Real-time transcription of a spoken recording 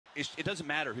it doesn't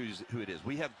matter who it is.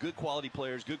 We have good quality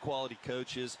players, good quality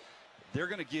coaches. They're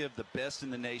going to give the best in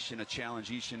the nation a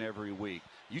challenge each and every week.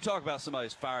 You talk about somebody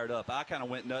who's fired up. I kind of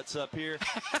went nuts up here,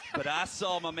 but I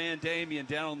saw my man Damion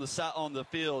down on the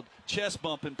field chest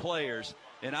bumping players,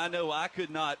 and I know I could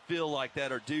not feel like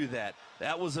that or do that.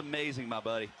 That was amazing, my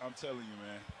buddy. I'm telling you,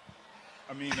 man.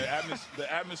 I mean,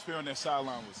 the atmosphere on that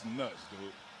sideline was nuts,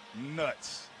 dude.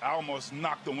 Nuts. I almost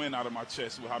knocked the wind out of my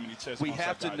chest with how many chest bumps We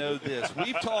have to know this.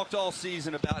 We've talked all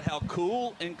season about how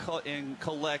cool and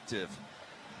collective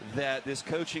that this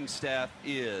coaching staff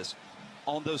is.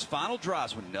 On those final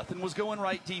drives when nothing was going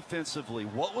right defensively,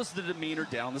 what was the demeanor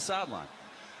down the sideline?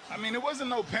 I mean, it wasn't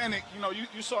no panic.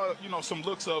 You saw, some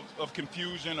looks of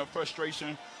confusion or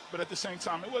frustration, but at the same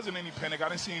time, it wasn't any panic. I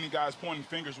didn't see any guys pointing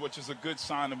fingers, which is a good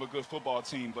sign of a good football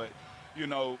team. But,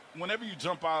 whenever you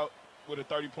jump out with a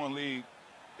 30-point lead,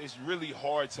 it's really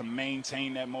hard to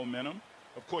maintain that momentum.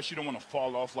 Of course, you don't want to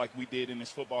fall off like we did in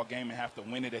this football game and have to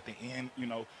win it at the end,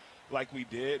 like we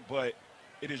did. But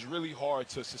it is really hard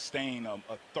to sustain a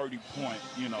 30-point,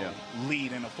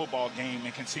 lead in a football game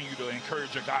and continue to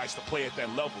encourage your guys to play at that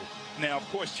level. Now, of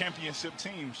course, championship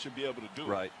teams should be able to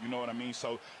do it. You know what I mean?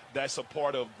 So that's a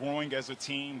part of growing as a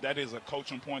team. That is a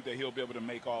coaching point that he'll be able to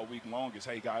make all week long is,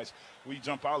 hey, guys, we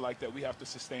jump out like that. We have to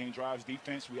sustain drives,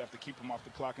 defense. We have to keep them off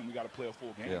the clock, and we got to play a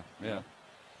full game. Yeah.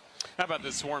 How about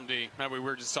this Swarm D? We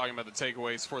were just talking about the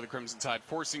takeaways for the Crimson Tide,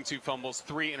 forcing 2 fumbles,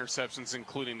 3 interceptions,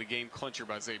 including the game clincher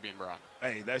by Damion Brown.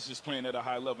 Hey, that's just playing at a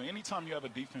high level. Anytime you have a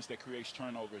defense that creates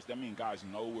turnovers, that means guys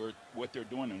know what they're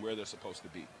doing and where they're supposed to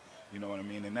be. You know what I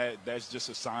mean? And that's just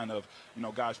a sign of,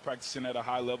 guys practicing at a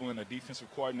high level and a defensive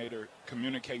coordinator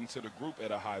communicating to the group at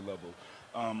a high level.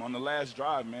 On the last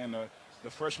drive, man,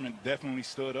 the freshman definitely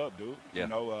stood up, dude.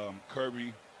 Yeah.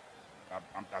 Kirby,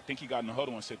 I think he got in the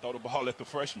huddle and said, throw the ball at the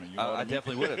freshman. You know what I mean?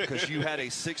 Definitely would have, because you had a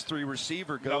 6'3"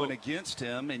 receiver going against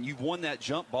him, and you've won that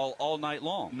jump ball all night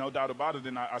long. No doubt about it.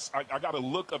 And I got a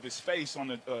look of his face on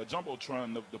the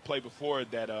Jumbotron, the play before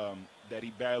that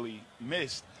he barely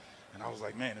missed. And I was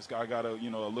like, man, this guy got a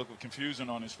look of confusion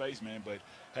on his face, man. But,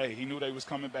 hey, he knew they was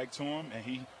coming back to him, and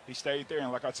he stayed there.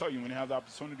 And like I tell you, when you have the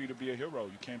opportunity to be a hero,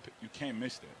 you can't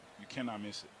miss that. You cannot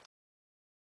miss it.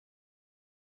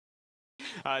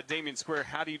 Damion Square,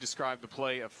 how do you describe the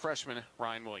play of freshman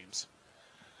Ryan Williams?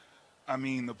 I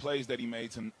mean, the plays that he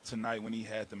made tonight when he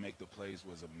had to make the plays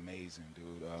was amazing,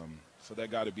 dude. For that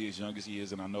guy to be as young as he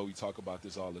is, and I know we talk about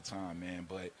this all the time, man,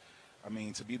 but, I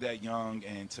mean, to be that young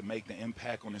and to make the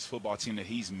impact on this football team that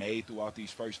he's made throughout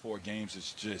these first 4 games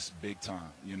is just big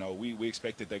time. We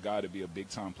expected that guy to be a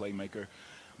big-time playmaker,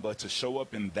 but to show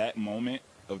up in that moment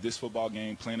of this football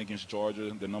game, playing against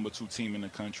Georgia, the number 2 team in the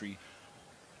country,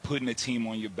 putting the team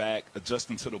on your back,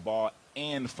 adjusting to the ball,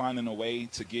 and finding a way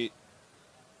to get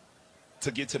to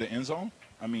the end zone.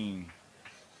 I mean,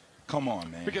 come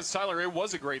on, man. Because, Tyler, it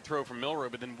was a great throw from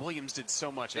Milroe, but then Williams did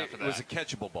so much after that. It was a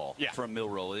catchable ball from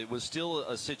Milroe. It was still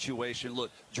a situation. Look,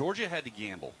 Georgia had to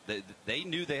gamble. They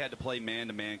knew they had to play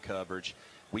man-to-man coverage.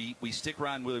 We stick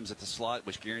Ryan Williams at the slot,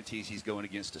 which guarantees he's going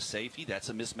against a safety. That's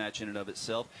a mismatch in and of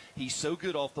itself. He's so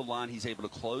good off the line, he's able to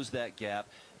close that gap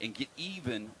and get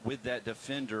even with that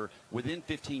defender within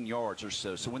 15 yards or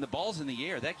so. So when the ball's in the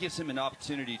air, that gives him an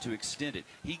opportunity to extend it.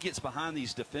 He gets behind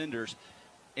these defenders,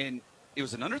 and it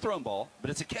was an underthrown ball,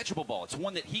 but it's a catchable ball. It's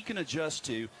one that he can adjust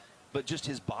to, but just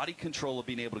his body control of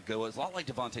being able to go. It's a lot like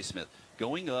Devontae Smith,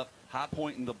 going up, high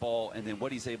pointing the ball, and then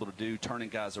what he's able to do, turning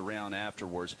guys around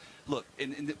afterwards. Look,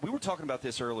 and we were talking about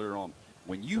this earlier on.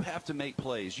 When you have to make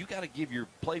plays, you got to give your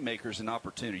playmakers an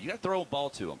opportunity. You got to throw a ball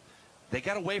to them. They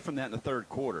got away from that in the third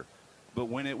quarter. But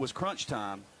when it was crunch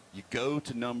time, you go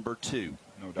to number 2.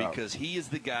 No doubt. Because he is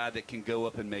the guy that can go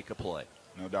up and make a play.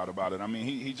 No doubt about it. I mean,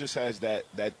 he just has that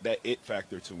it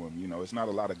factor to him. It's not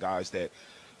a lot of guys that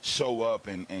show up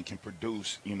and can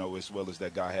produce, as well as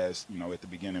that guy has, at the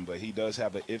beginning. But he does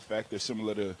have an it factor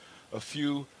similar to a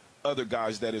few other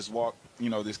guys that has walked,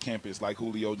 this campus, like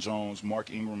Julio Jones, Mark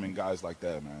Ingram, and guys like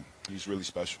that, man. He's really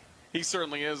special. He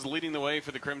certainly is, leading the way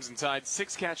for the Crimson Tide.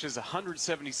 6 catches,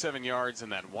 177 yards,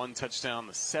 and that 1 touchdown,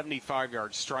 the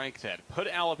 75-yard strike that put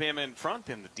Alabama in front,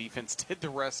 and the defense did the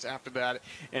rest after that.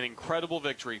 An incredible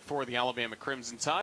victory for the Alabama Crimson Tide.